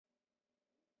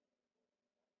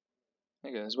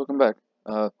Hey guys, welcome back.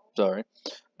 Sorry,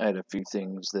 I had a few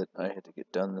things that I had to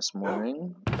get done this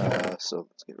morning, so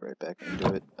let's get right back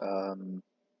into it.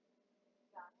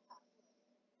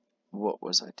 What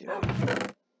was I doing?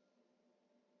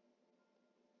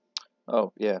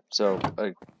 Oh, yeah, so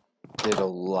I did a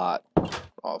lot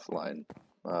offline.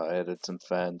 I added some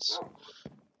fence,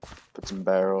 put some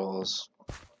barrels,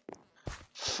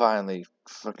 finally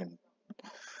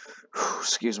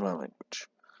excuse my language,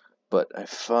 but I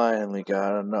finally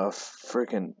got enough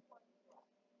freaking,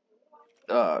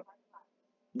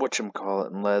 whatchamacallit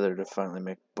and leather to finally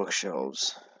make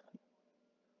bookshelves.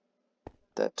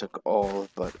 That took all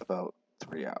but about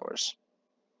 3 hours.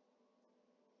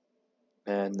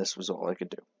 And this was all I could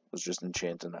do. It was just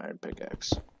enchant an iron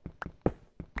pickaxe.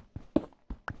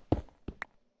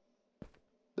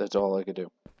 That's all I could do.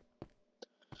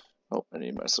 Oh, I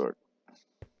need my sword.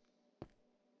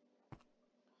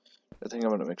 I think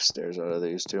I'm gonna make stairs out of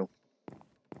these too.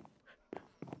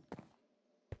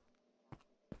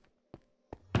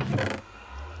 Yeah.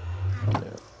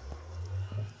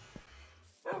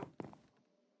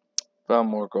 Found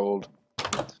more gold.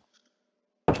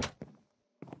 I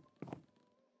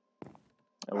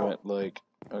went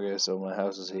okay, so my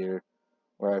house is here.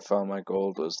 Where I found my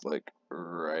gold was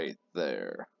right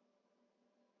there.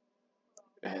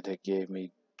 And it gave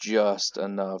me just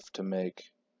enough to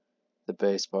make the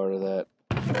base part of that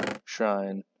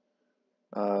shrine.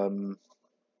 My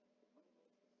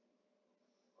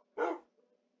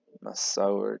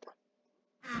sword.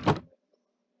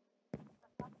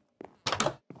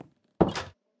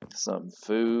 Some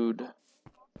food.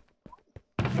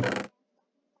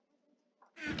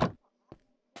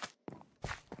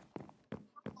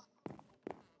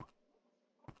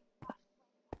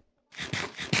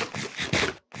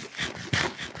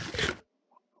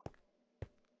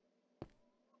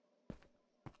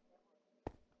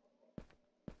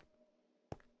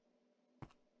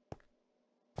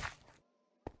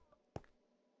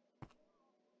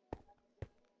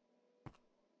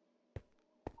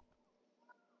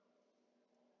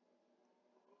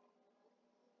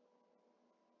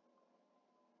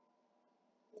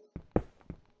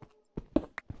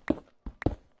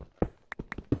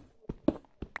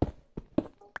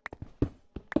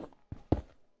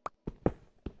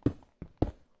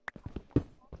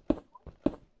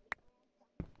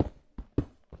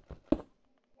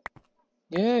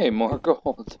 Yay, more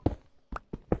gold.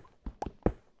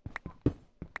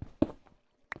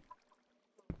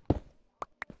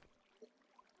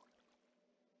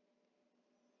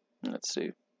 Let's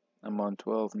see. I'm on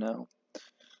 12 now.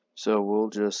 So we'll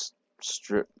just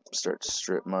start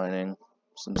strip mining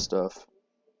some stuff.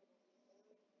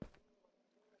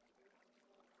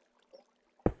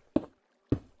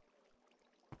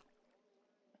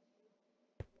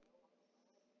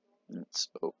 Let's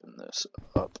open this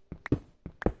up.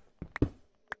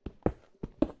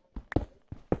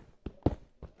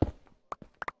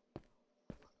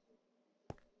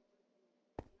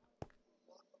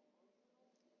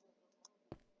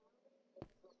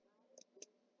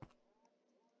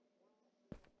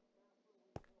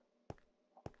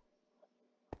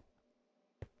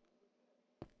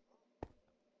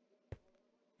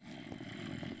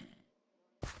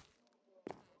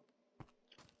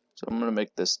 So I'm gonna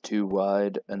make this too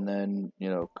wide and then,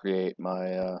 create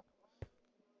my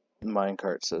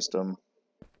minecart system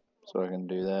so I can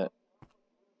do that.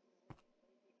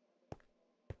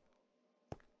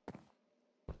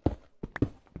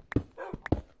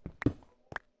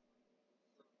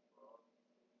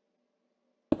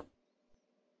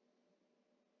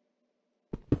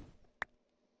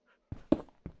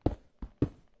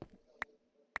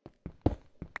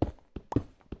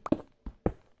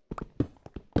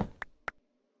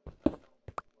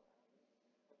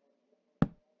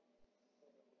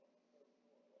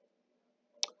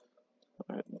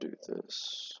 Go ahead and do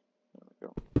this. There we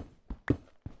go.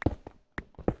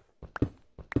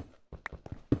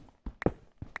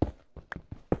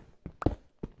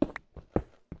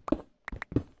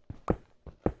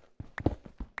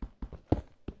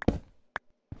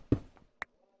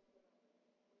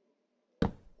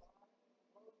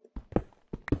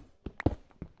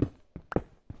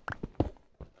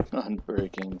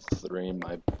 Unbreaking 3,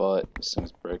 my butt. This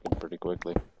thing's breaking pretty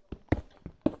quickly.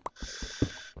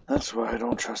 That's why I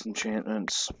don't trust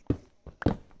enchantments.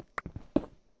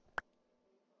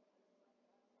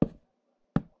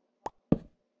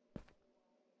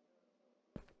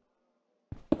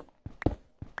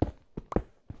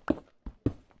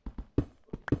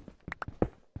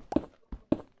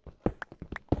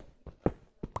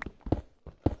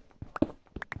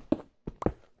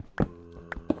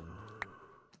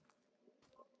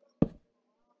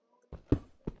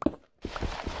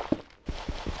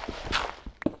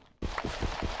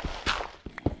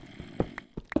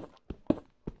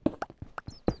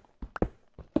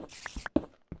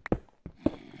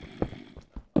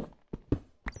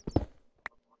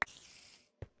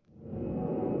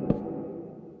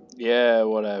 Yeah,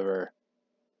 whatever.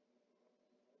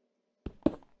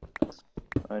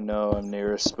 I know I'm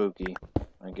near a spooky.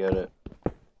 I get it.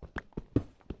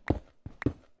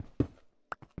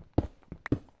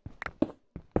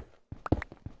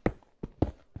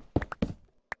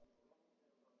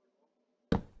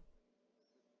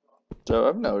 So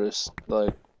I've noticed,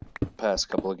 like, past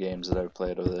couple of games that I've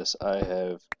played of this, I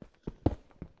have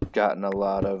gotten a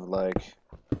lot of, like,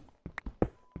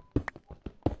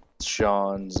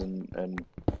 Sean's and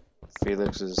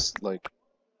Felix's, like,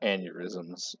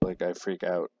 aneurysms. Like, I freak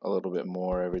out a little bit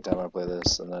more every time I play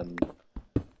this, and then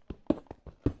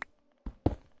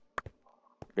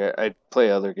I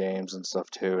play other games and stuff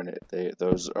too, and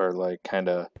those are, like, kind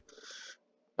of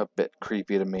a bit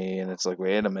creepy to me, and it's like,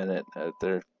 wait a minute,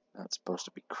 they're not supposed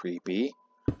to be creepy.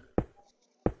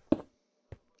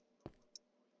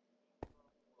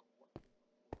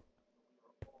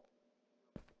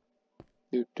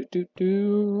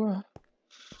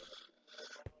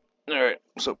 Alright,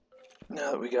 so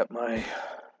now that we got my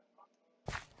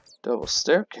double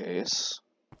staircase,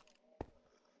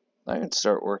 I can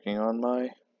start working on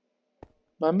my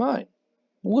mine.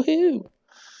 Woohoo!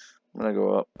 I'm gonna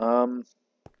go up.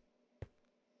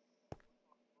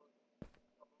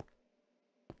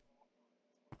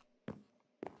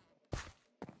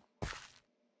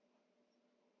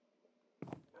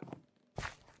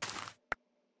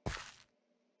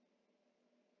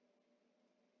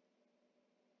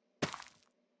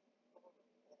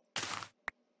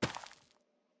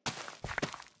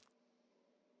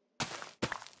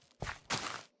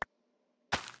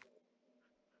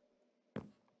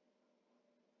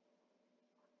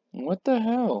 What the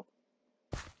hell?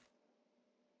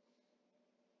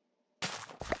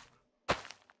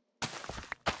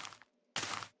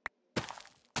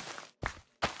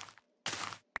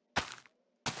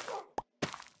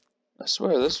 I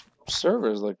swear this server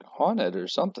is like haunted or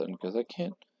something, because I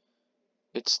can't.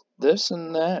 It's this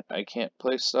and that I can't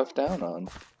place stuff down on.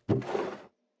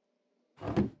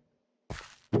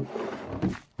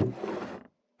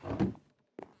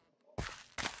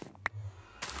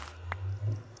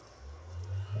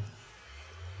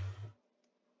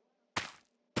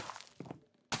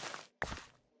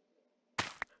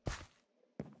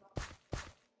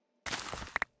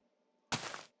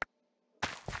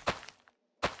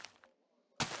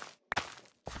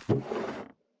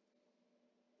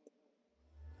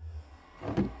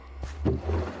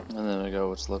 And then I got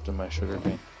what's left of my sugar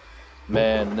cane.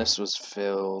 Man, this was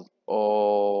filled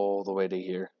all the way to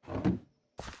here.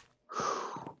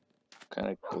 Kind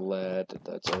of glad that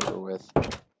that's over with.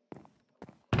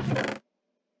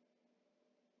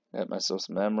 Got myself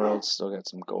some emeralds, still got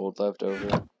some gold left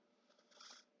over.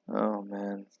 Oh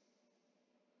man.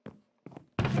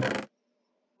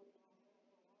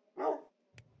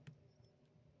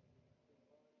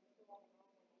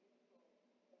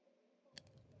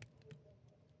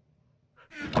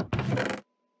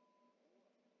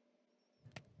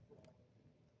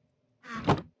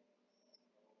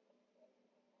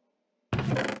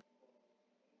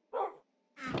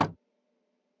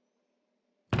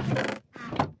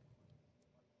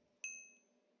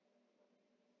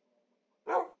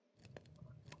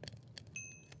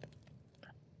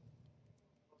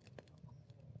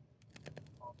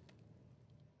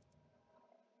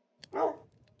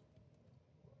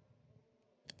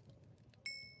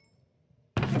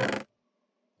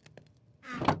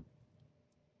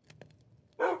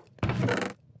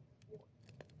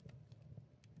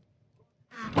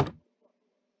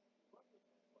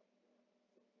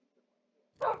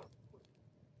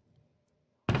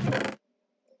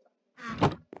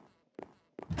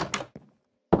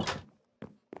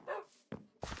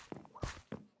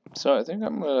 So I think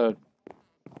I'm gonna,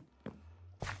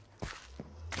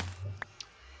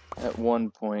 at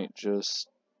one point, just,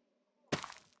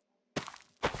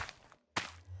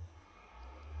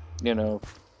 you know,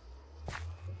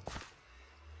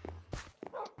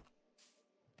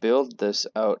 build this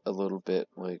out a little bit,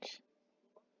 like,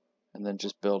 and then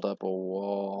just build up a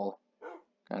wall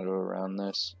kind of around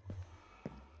this.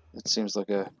 It seems like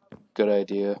a good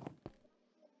idea.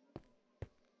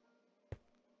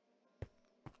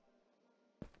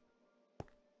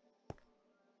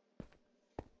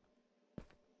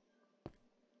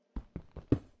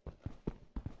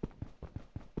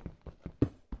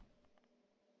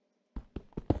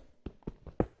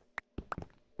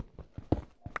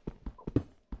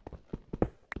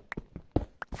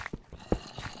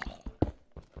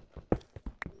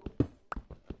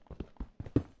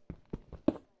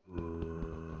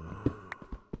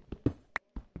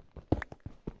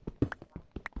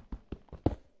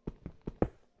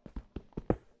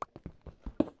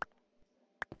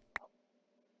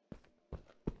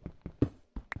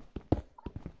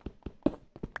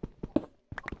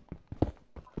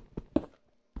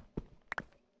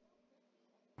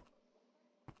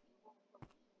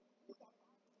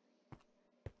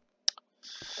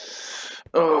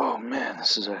 Oh man,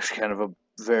 this is actually kind of a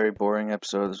very boring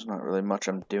episode. There's not really much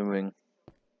I'm doing.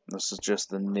 This is just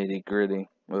the nitty gritty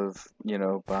of, you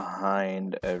know,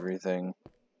 behind everything.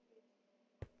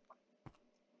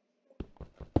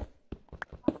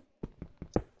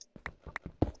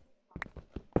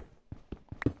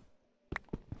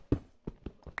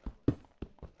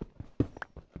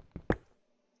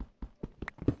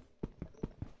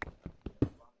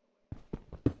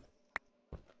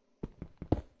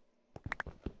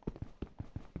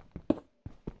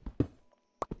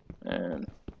 And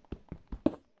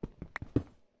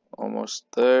almost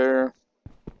there.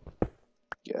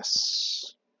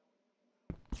 Yes.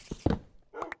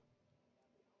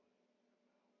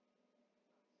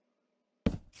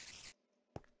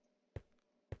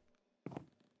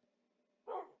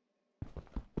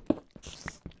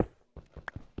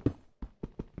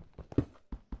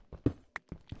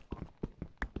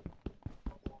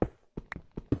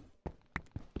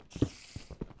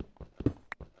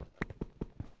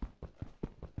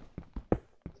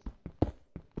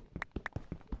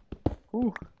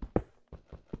 Ooh.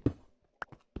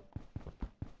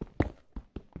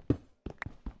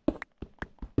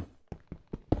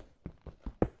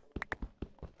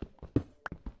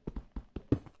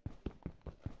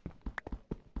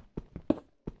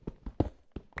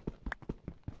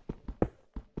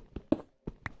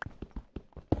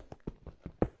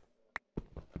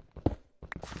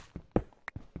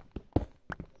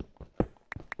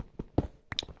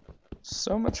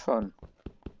 So much fun.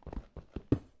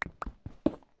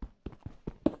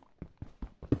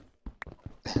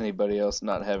 Anybody else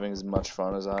not having as much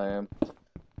fun as I am?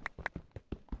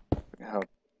 How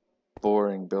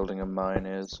boring building a mine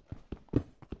is.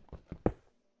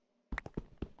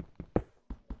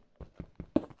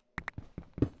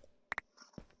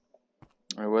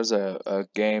 There was a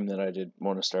game that I did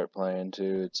want to start playing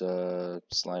too. It's a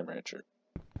Slime Rancher.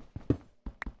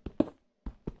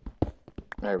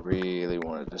 I really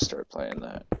wanted to start playing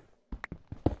that.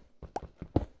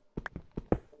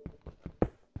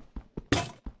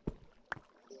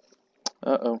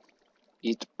 Uh-oh.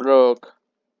 It broke.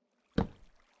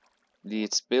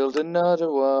 Let's build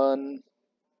another one.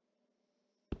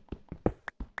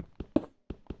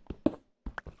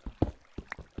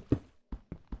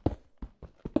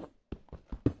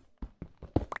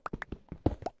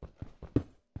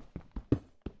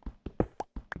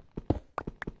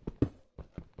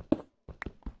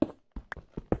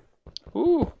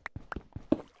 Ooh.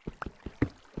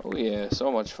 Oh yeah,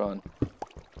 so much fun.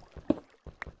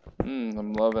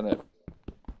 I'm loving it.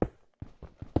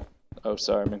 Oh,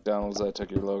 sorry, McDonald's, I took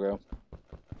your logo.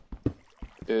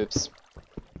 Oops.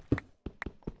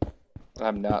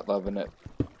 I'm not loving it.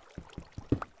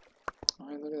 Oh,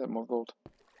 hey, look at that, more gold.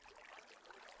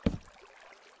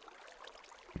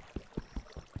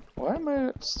 Why am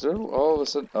I still all of a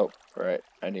sudden? Oh, right,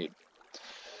 I need.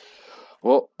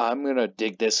 Well, I'm gonna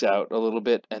dig this out a little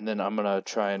bit, and then I'm gonna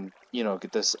try and, you know,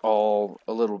 get this all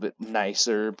a little bit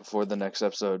nicer before the next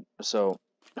episode. So,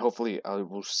 hopefully, I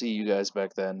will see you guys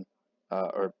back then,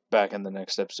 or back in the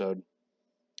next episode.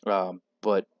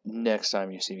 But next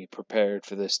time you see me, prepared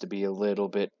for this to be a little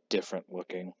bit different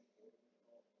looking.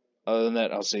 Other than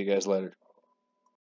that, I'll see you guys later.